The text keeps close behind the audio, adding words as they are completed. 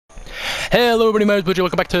Hello everybody, my name is WWZ.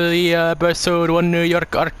 Welcome back to the episode 1 New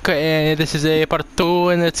York arc, and this is a part 2,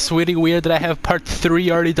 and it's really weird that I have part 3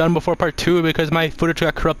 already done before part 2 because my footage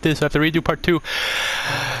got corrupted, so I have to redo part 2.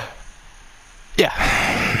 Yeah,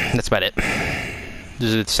 that's about it.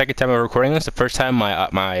 This is the second time I'm recording this. The first time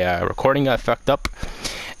my recording got fucked up,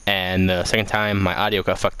 and the second time my audio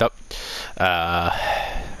got fucked up.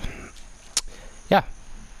 Yeah.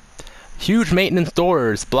 Huge maintenance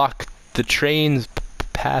doors block the train's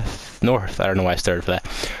path north. I don't know why I started for that.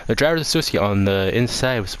 The driver's associate on the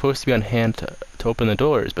inside was supposed to be on hand to open the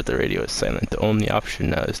doors, but the radio is silent. The only option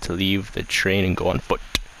now is to leave the train and go on foot.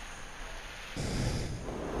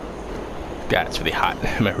 God, it's really hot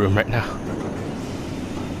in my room right now.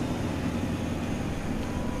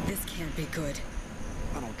 This can't be good.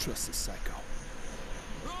 I don't trust this psycho.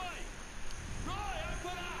 Roy! Roy,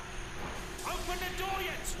 open up! Open the door,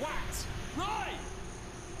 you twat! Roy!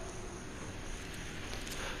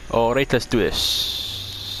 Alright, let's do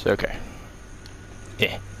this. Okay.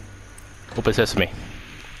 Yeah. Open sesame.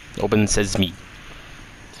 Open sesame.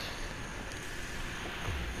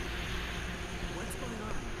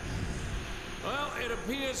 Well, it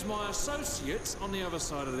appears my associate on the other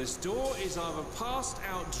side of this door is either passed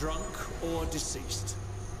out drunk or deceased.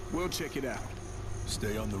 We'll check it out.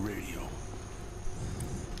 Stay on the radio.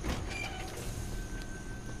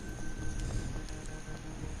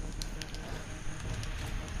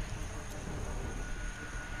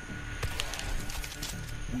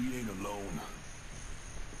 We ain't alone.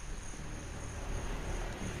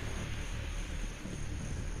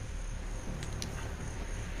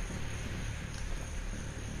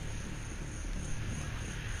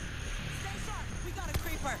 Stay sharp. We got a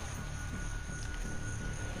creeper.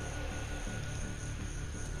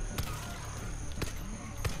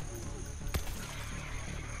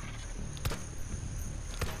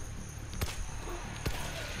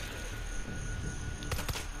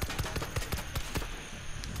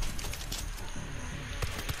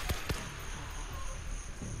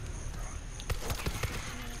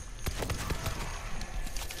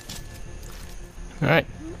 Alright.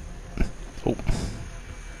 Oh.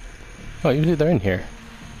 Oh, usually they're in here.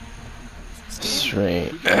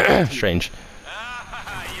 Strange. Strange.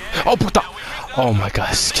 Oh, puta! Oh my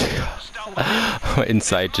gosh. My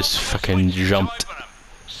inside just fucking jumped.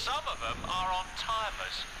 Some of them are on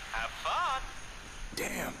timers. Have fun.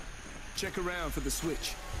 Damn. Check around for the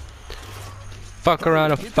switch. Fuck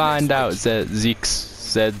around and find out,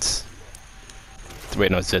 Zeds.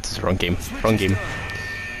 Wait, no, Zeds is the wrong game. Wrong game.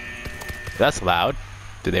 That's loud.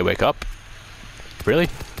 Did they wake up? Really?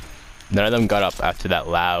 None of them got up after that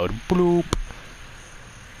loud bloop.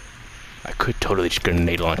 I could totally just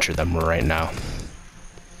grenade launcher them right now.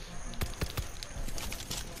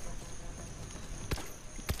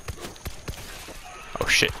 Oh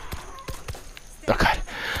shit. Oh god.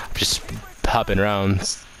 I'm just hopping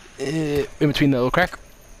around in between the little crack.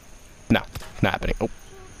 No, not happening. Oh.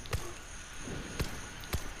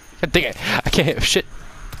 God dang it. I can't hit shit.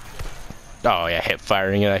 Oh yeah, I hit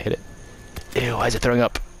firing and I hit it. Ew, why is it throwing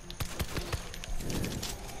up?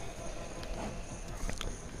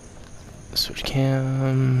 Switch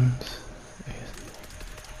cams.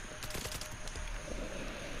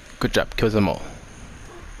 Good job, kills them all.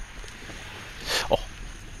 Oh,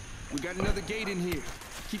 We got another gate in here.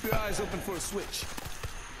 Keep your eyes open for a switch.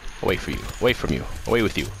 away from you, away from you, away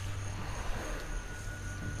with you.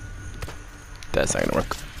 That's not gonna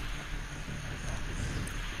work.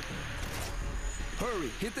 Hurry,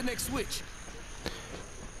 hit the next switch.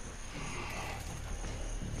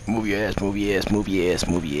 Move your ass, move your ass, move your ass,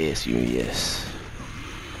 move your ass, move your ass.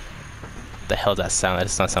 What the hell does that sound? That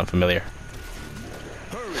does not sound familiar.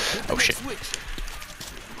 Hurry, hit the Oh, next shit. switch.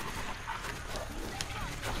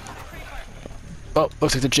 Oh,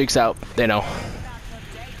 looks like the jig's out. They know.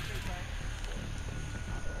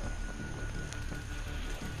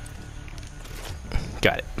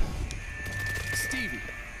 Got it. Stevie,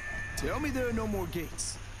 tell me there are no more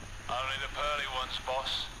gates. Only the pearly ones,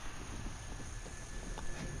 boss.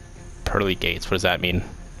 Pearly gates, what does that mean?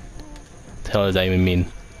 What the hell does that even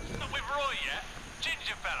mean? Not with Roy yet.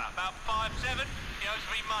 Ginger fella, about 5'7". He owes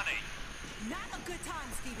me money. Not a good time,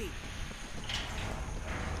 Stevie.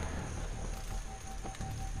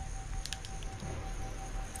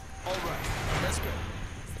 All right, let's go.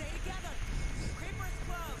 Stay together. Creeper's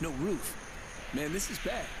close. No roof. Man, this is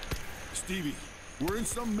bad. Stevie, we're in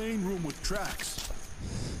some main room with tracks.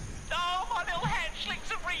 Oh, my little hatchlings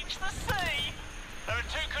have reached the sea. There are 2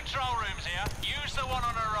 control rooms here. Use the one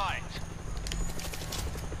on the right.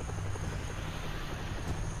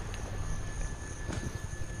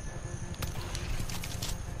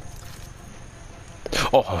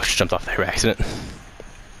 Oh, I just jumped off there by accident.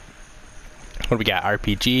 What do we got?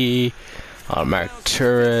 RPG, automatic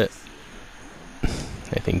turret.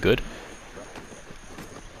 Anything good?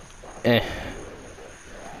 Eh.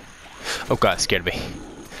 Oh god, it scared me.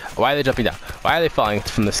 Why are they jumping down? Why are they falling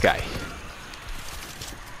from the sky?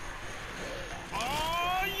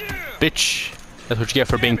 Bitch! That's what you get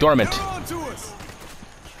for being dormant.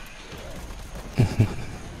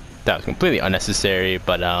 That was completely unnecessary,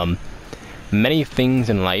 but many things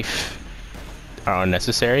in life are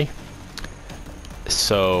unnecessary.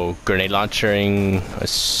 So grenade launching a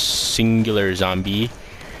singular zombie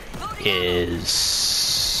is...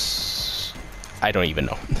 I don't even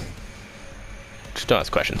know. Just don't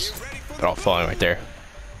ask questions. They're all falling right there.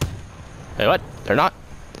 Hey, what? They're not?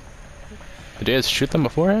 Did you guys shoot them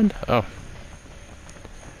beforehand? Oh.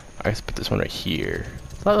 I guess put this one right here.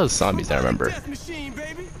 A lot of those zombies I remember.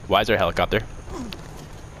 Why is there a helicopter?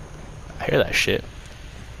 I hear that shit.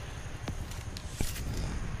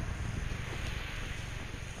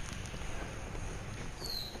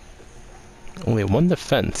 Only one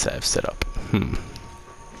defense I've set up. Come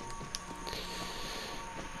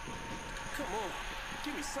on,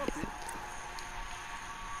 give me something.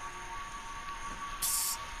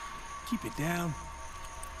 Psst. Keep it down.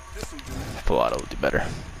 This'll do. Full-auto will do better.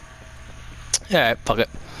 Yeah, fuck it.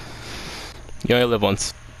 You only live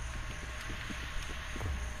once.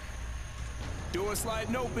 Door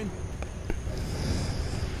sliding open.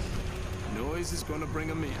 Noise is gonna bring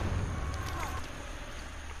them in.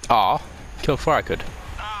 Aw, kill before I could.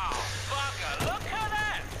 Oh, fucker, look at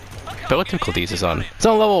that! But what difficulty is this on? It's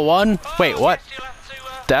on level 1? Wait, what?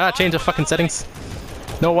 Did I not change the fucking settings?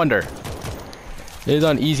 No wonder. It is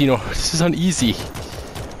on easy. No, this is on easy.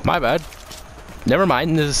 My bad. Never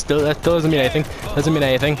mind. This is still, that still doesn't mean anything. Doesn't mean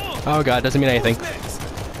anything. Oh god, doesn't mean anything.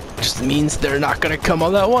 Just means they're not gonna come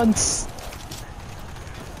all at once.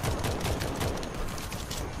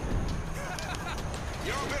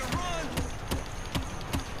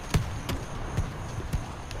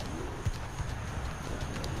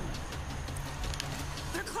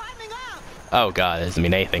 They're climbing up. Oh god, that doesn't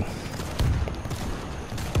mean anything.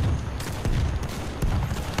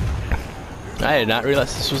 I did not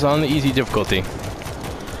realize this was on the easy difficulty.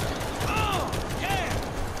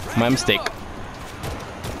 My mistake.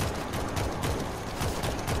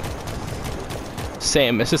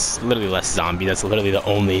 Same, it's just literally less zombie. That's literally the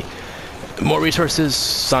only... More resources,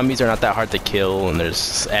 zombies are not that hard to kill, and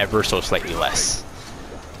there's ever so slightly less.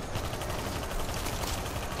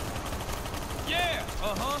 Yeah,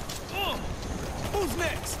 who's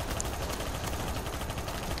next?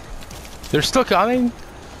 They're still coming?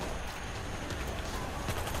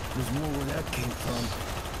 There's more where that came from.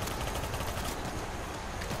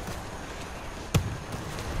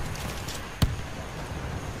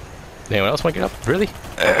 Anyone else want to get up? Really?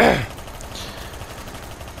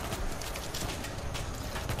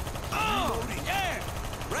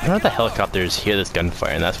 I know the helicopters hear this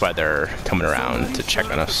gunfire, and that's why they're coming around to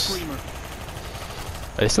check on us.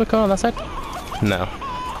 Are they still coming on that side? No.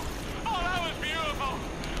 Oh, that was beautiful!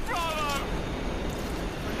 Bravo!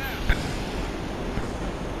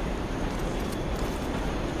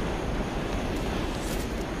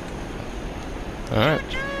 Alright.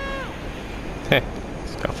 Heh.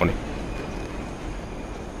 It's kind of funny.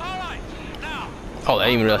 Alright, now, Oh, I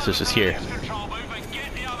didn't even realize this was here. control move and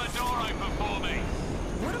get the other door open for me.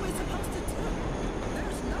 What are we supposed to do?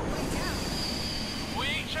 There's no way down. We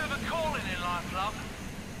each have a calling in life, love.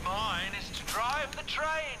 Mine is to drive the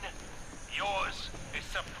train. Yours is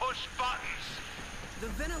to push buttons. The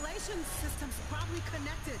ventilation system's probably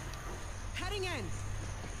connected. Heading in.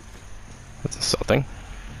 That's assaulting.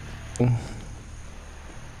 Oh!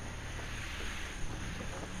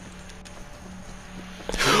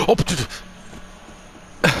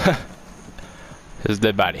 His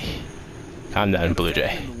dead body. Calm down, Blue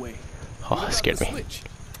Jay. In the way. Oh, that scared me. Switch.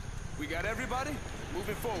 We got everybody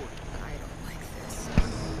moving forward. I don't like this.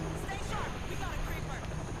 Stay sharp. We got a creeper.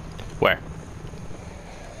 Where?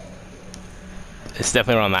 It's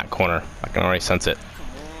definitely around that corner. I can already sense it.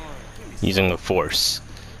 Using the force.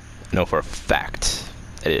 I know for a fact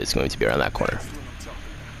it is going to be around that corner.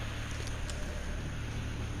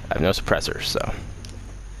 I have no suppressors, so.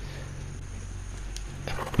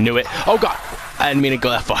 Knew it. Oh god! I didn't mean to go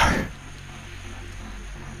that far.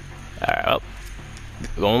 Alright, well.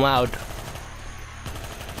 Going loud.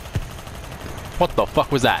 What the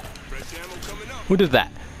fuck was that? Who did that?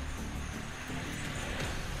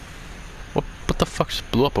 What the fuck just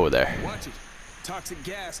blew up over there? Watch it. Toxic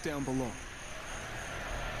gas down below.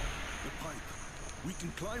 The pipe. We can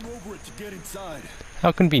climb over it to get inside.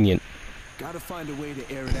 How convenient. Gotta find a way to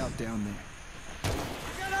air it out down there.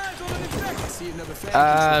 see another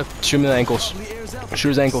family. Shoot me in the ankles. Probably airs out. Shoot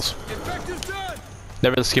his ankles. Infective's done.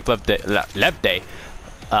 Never skip left day. Left day.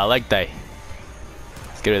 Leg day.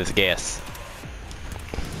 Let's get rid of this gas.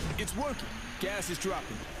 It's working. Gas is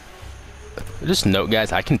dropping. Just note,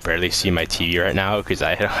 guys, I can barely see my TV right now because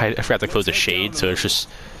I forgot to close the shade, so it's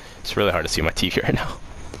really hard to see my TV right now.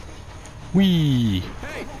 Whee!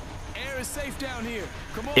 Hey, air is safe down here.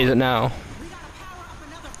 Come on. Is it now? We gotta power up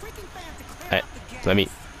another freaking fan to clear Hey, out the gas. let me.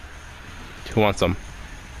 Who wants them?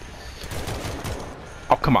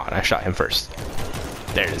 Oh, come on! I shot him first.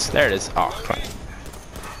 There it is. There it is. Oh, come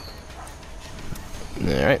on.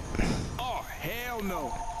 All right. Oh, hell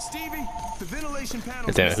no. Stevie, the ventilation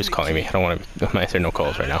panel. Damn it! Who's calling me? I don't want to. I'm answering no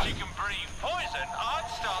calls right now. You can breathe poison. I'd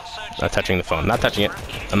start searching. Not touching the phone. Not touching it.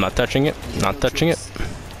 I'm not touching it. Not touching it.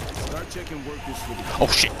 Start checking workers for the Oh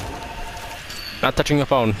shit! Not touching the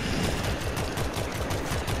phone.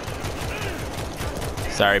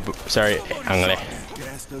 Sorry, sorry, Angle.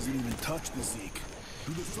 gas doesn't even touch the Zeke.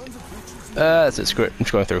 Do the sons of bitches That's it. Screw it. I'm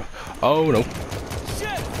just going through. Oh no.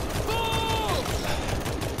 shit!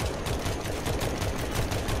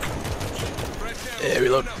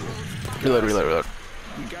 Reload. Reload. Reload. Reload.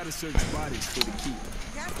 We gotta search bodies for the key.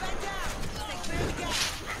 Gas back down. Stay clear of the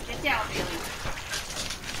gas. Get down, Billy.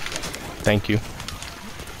 Thank you.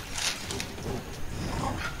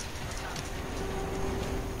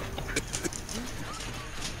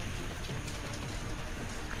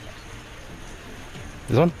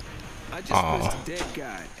 This one? I just Aw. pressed a dead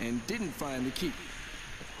guy and didn't find the key.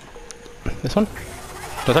 This one?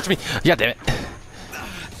 Don't touch me! Yeah, damn it!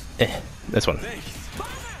 This one. Stay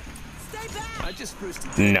back. I just pressed a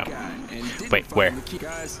dead No. guy and didn't Wait, find where? the key.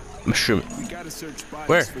 Guys, Mushroom. we gotta search bodies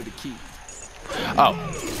Where? for the key. Oh.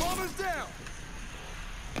 Bomber's down.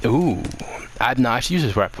 Ooh. I've not actually used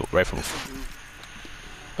this rifle before.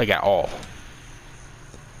 Like at all.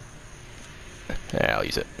 Yeah, I'll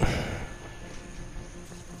use it.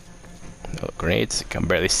 No grenades. I can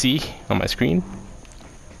barely see on my screen.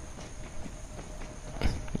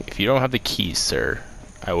 If you don't have the keys, sir,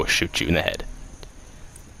 I will shoot you in the head.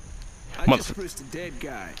 I just pressed a dead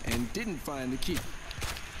guy and didn't find the key.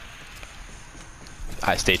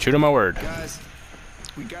 I stay true to my word. Guys,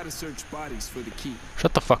 we gotta search bodies for the key.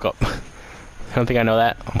 Shut the fuck up. I don't think I know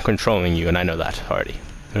that. I'm controlling you, and I know that already.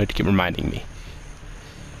 You need to keep reminding me.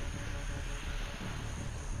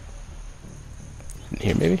 In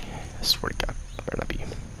here, maybe? I swear to God, better not be.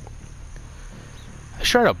 I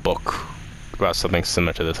shared a book about something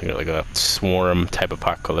similar to this, like a swarm type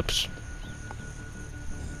apocalypse.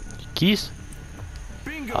 Keys?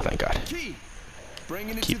 Bingo. Oh, thank God. Key.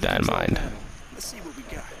 Bringing it Keep to the that in control mind. panel. Let's see what we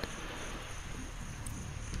got.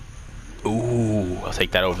 Ooh, I'll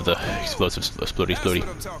take that over the explosive, explodey, That's explodey. what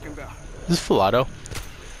I'm talking about. Is this full auto?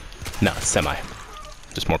 No, it's semi.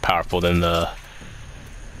 Just more powerful than the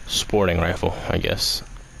sporting rifle, I guess.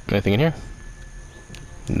 Anything in here?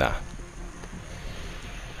 Nah.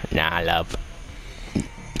 Nah, love.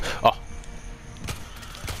 Oh.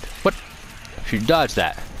 What? If you dodge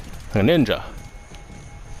that. Like a ninja.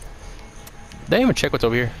 Did I even check what's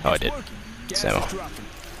over here? Oh, I did. Working. Gas So. is dropping.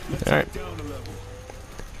 Let's Alright. get down a level.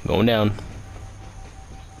 Going down.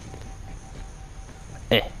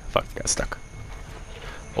 Fuck, got stuck.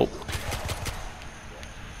 Oh.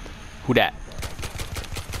 Who dat?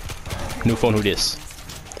 New phone, who this?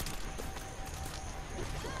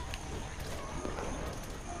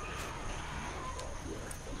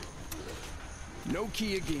 No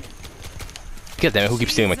key again. God damn it, who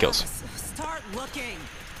keeps stealing my kills? Jesus, start looking.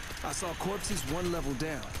 I saw corpses one level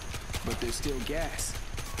down, but there's still gas.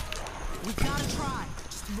 We gotta try.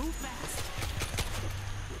 Just move fast.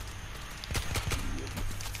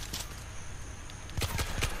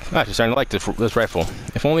 I'm actually starting to like this rifle.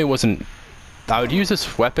 If only it wasn't... I would use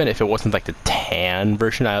this weapon if it wasn't like the tan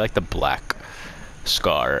version. I like the black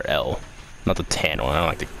Scar L. Not the tan one. I don't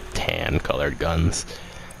like the tan colored guns.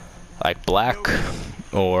 I like black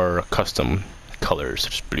or custom colors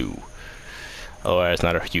such as blue. Otherwise,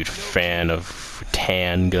 not a huge fan of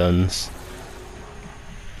tan guns.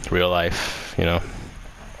 Real life, you know.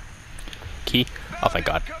 Key? Oh, thank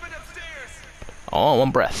God. Coming upstairs. All in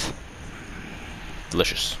one breath.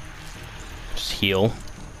 Delicious. Just heal.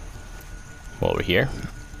 While we're here.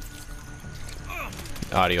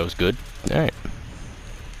 Audio's good. Alright.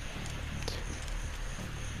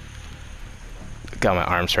 Got my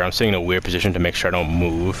arms here. I'm sitting in a weird position to make sure I don't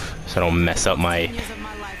move, so I don't mess up my Years of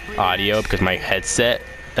my life breathing. audio, because my headset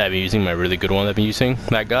that I've been using, my really good one I've been using,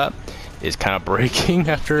 that I got, is kind of breaking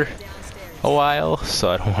after a while,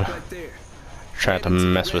 so I don't want to Right there. try not to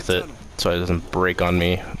mess with it so it doesn't break on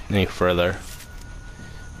me any further.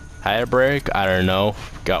 Had a break, I don't know.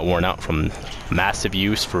 Got worn out from massive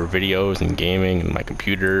use for videos and gaming and my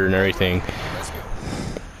computer and everything.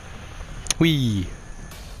 Whee!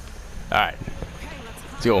 Alright.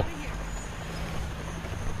 Let's go.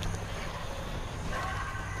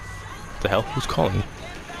 The hell? Who's calling?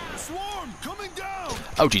 Swarm coming down.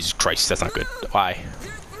 Oh Jesus Christ, that's not good. Why?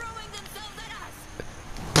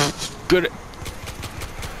 Good.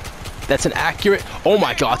 That's an accurate. Oh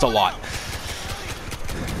my God, that's a lot.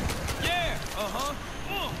 Yeah.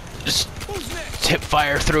 Just hip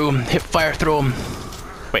fire through him. Hip fire through him.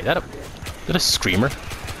 Wait, is that a screamer?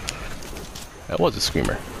 That was a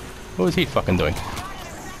screamer. What was he fucking doing?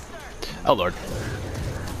 Oh Lord.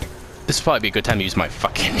 This would probably be a good time to use my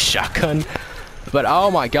fucking shotgun. But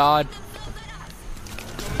oh my God.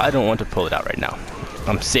 I don't want to pull it out right now.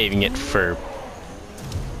 I'm saving it for...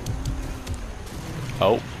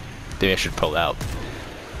 Oh. Maybe I should pull out.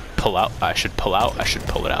 Pull out. I should pull out. I should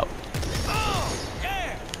pull it out.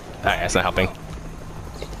 Alright, that's not helping.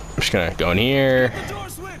 I'm just gonna go in here.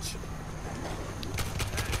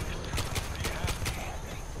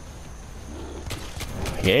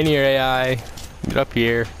 Get in here, AI. Get up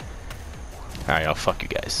here. Alright, I'll fuck you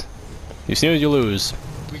guys. You snooze, you lose.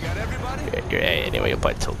 We got everybody. You're A anyway, you'll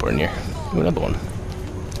probably teleport in here. Ooh, another one.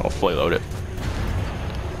 I'll fully load it.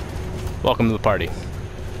 Welcome to the party.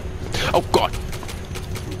 Oh God!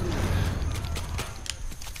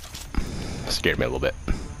 Scared me a little bit.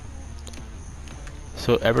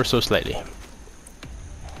 So ever so slightly.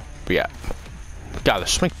 But yeah. God,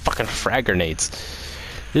 there's so many fucking frag grenades.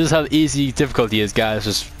 This is how easy difficulty is, guys.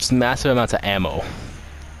 Just massive amounts of ammo.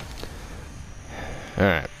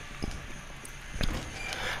 Alright.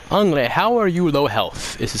 Angle, how are you low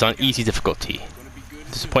health? This is on easy difficulty.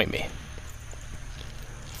 Disappoint me.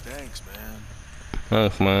 Thanks, man.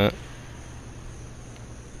 Thanks, man.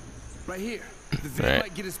 Right here. The van Right.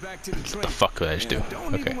 might get us back to the train. The fuck did I just do? And I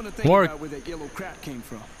don't Okay. even want to think More. about where that yellow crap came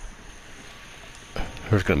from.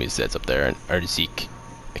 There's gonna be Zeds up there, or Zeke.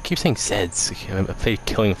 I keep saying Zeds. I've played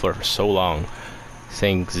Killing Floor for so long.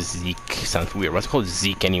 Saying Zeke sounds weird. What's it called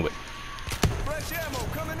Zeke anyway? Fresh ammo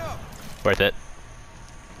coming up. Worth it.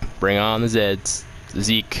 Bring on the Zeds.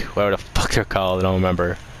 Zeke, whatever the fuck they're called, I don't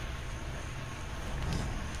remember.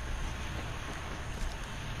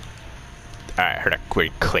 Alright, I heard a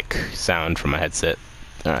weird click sound from my headset.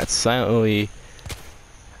 Alright, silently.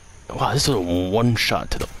 Wow, this is a one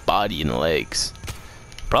shot to the body and the legs.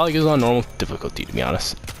 Probably goes on normal difficulty, to be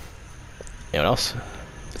honest. Anyone else?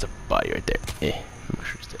 There's a body right there. Eh, I'm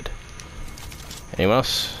sure he's dead. Anyone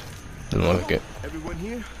else? Doesn't look like it. Everyone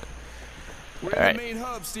here? We're All right. in the main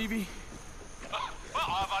hub, Stevie. Well,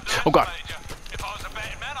 I've Oh God. underestimated you. If I was a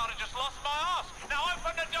betting man, I'd have just lost my ass. Now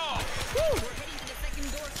open the door.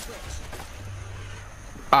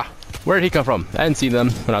 Ah, where did he come from? I didn't see them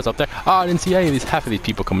when I was up there. Oh, I didn't see any of these, half of these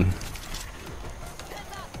people coming.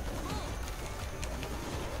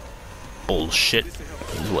 Bullshit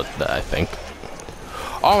is what I think.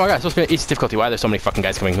 Oh my God, it's supposed to be an easy difficulty. Why are there so many fucking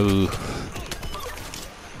guys coming? Ooh.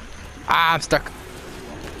 Ah, I'm stuck.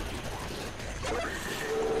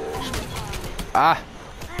 Ah,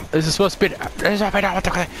 this is supposed to be.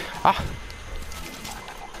 Ah.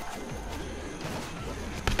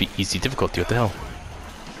 Be easy difficulty. What the hell?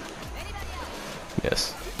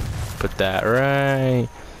 Yes. Put that right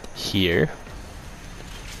here.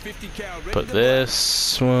 50 cal ready Put to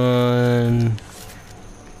this one.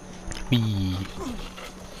 Wee.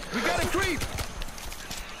 We got a creep.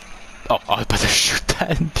 Oh, I was about to shoot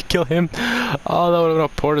that and to kill him. Oh, that would have been a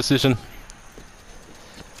poor decision.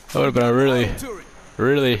 That would have been a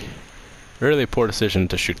really poor decision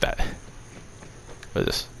to shoot that. What is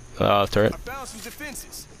this? Oh, turret. I found some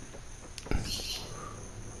defenses.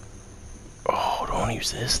 Oh, don't want to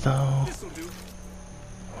use this though. This'll do.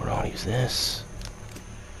 I don't want to use this.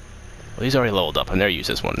 Well, he's already leveled up. I never use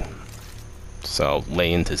this one. So I'll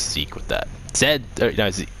lay into Zeke with that. Zed,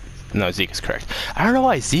 no, Zeke is correct. I don't know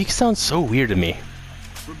why Zeke sounds so weird to me.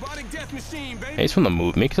 Robotic death machine, baby. Hey, it's from the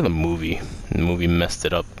movie. Make it to the movie. The movie messed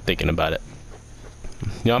it up thinking about it. You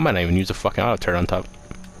know, I might not even use a fucking auto turret on top.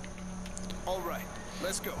 All right,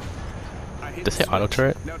 let's go. I hit Does it the say auto switch.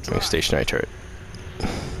 turret? Now Or drive. stationary turret?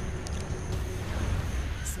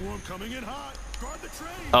 Swarm coming in hot. Guard the train.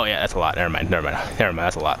 Oh yeah, that's a lot. Never mind.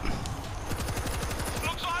 That's a lot.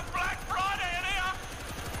 Looks like Black Friday in here.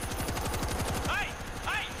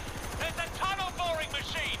 Hey, there's a tunnel boring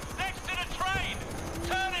machine next to the train.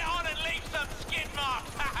 Turn it on and leave some skid marks.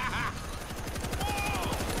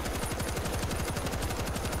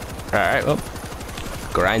 Alright, well.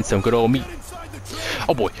 Grind some good old meat. Inside the train.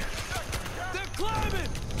 Oh boy. They're climbing.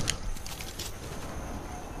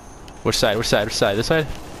 Which side? This side?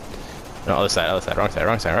 No, other side, wrong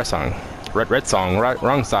side, right song. Red song,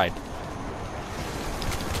 wrong side.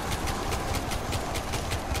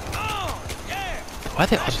 Why'd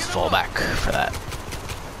they all just fall back for that?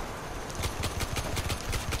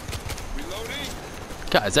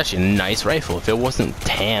 God, it's actually a nice rifle. If it wasn't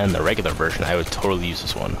tan, the regular version, I would totally use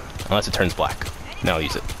this one. Unless it turns black. Then I'll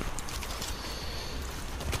use it.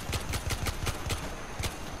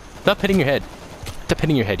 Stop hitting your head. Stop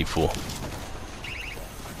hitting your head, you fool.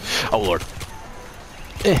 Oh, Lord.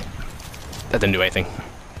 That didn't do anything.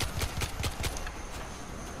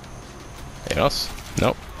 Anything else?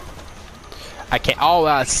 Nope. I can't. Oh,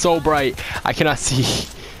 that's so bright. I cannot see.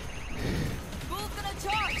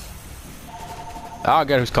 Oh,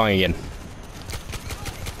 God, who's calling again?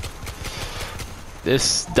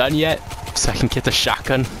 This done yet? So I can get the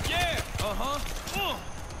shotgun? Yeah,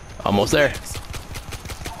 Almost there.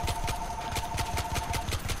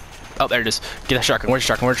 Oh, there it is. Get that shotgun. Where's the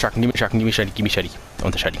shotgun? Where's the shotgun? Give me the shotgun. Give me shotty. Give me shotty. I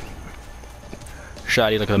want the shotty.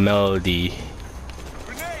 Shotty like a melody.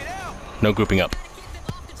 No grouping up.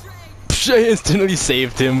 I instantly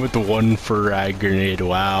saved him with the one frag grenade.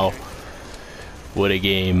 Wow. What a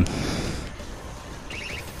game.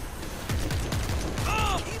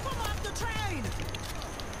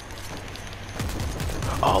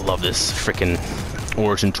 Oh, I love this freaking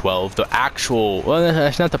Origin 12. The actual, well,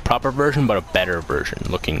 it's not the proper version, but a better version,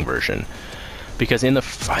 looking version. Because in the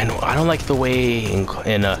final, I don't like the way in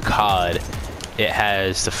COD, it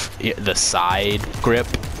has the side grip.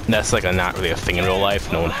 That's like not really a thing in real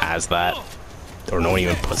life. No one has that, or no one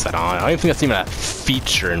even puts that on. I don't even think that's even a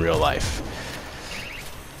feature in real life.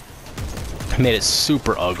 It made it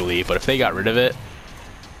super ugly, but if they got rid of it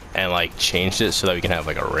and like changed it so that we can have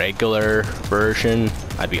like a regular version,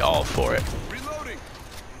 I'd be all for it.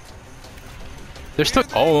 They're still,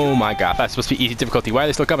 oh my god, that's supposed to be easy difficulty. Why are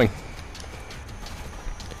they still coming?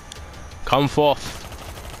 Come forth.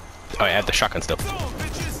 Oh, I have the shotgun still.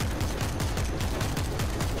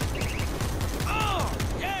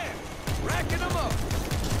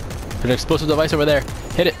 There's an explosive device over there.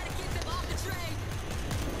 Hit it.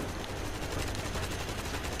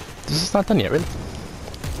 This is not done yet, really.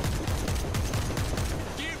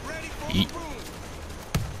 Eat.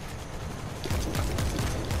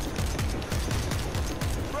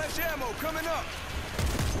 fresh ammo coming up.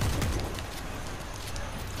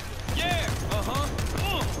 Yeah,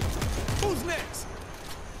 who's next?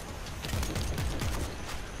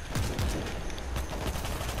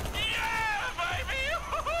 Yeah, baby!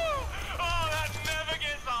 Oh, that never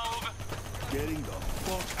gets old. Getting the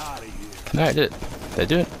fuck out of here. No, I did it. Did I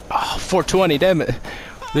do it? Oh, 420, damn it.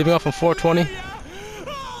 Leaving off on 420.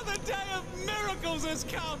 Oh, the day of miracles has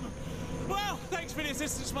come. Well, thanks for the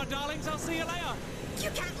assistance, my darlings. I'll see you later. You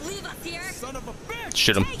can't leave us here. Son of a bitch.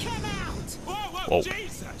 Shoot him. Take him out. Whoa, Whoa.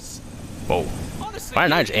 Jesus. Whoa. Honestly, Why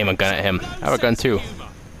didn't I just aim a gun at him? no I have a gun sense too. of humor.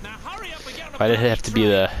 Now hurry up and get on the Why did it have to be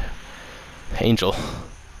the angel?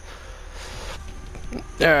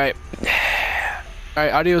 Alright.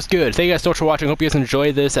 Alright, audio's good. Thank you guys so much for watching. Hope you guys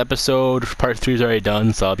enjoyed this episode. Part 3 is already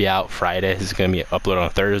done, so I'll be out Friday. This is going to be uploaded on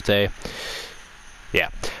Thursday. Yeah.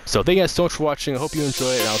 So thank you guys so much for watching. I hope you enjoy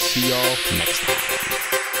it, and I'll see y'all next time.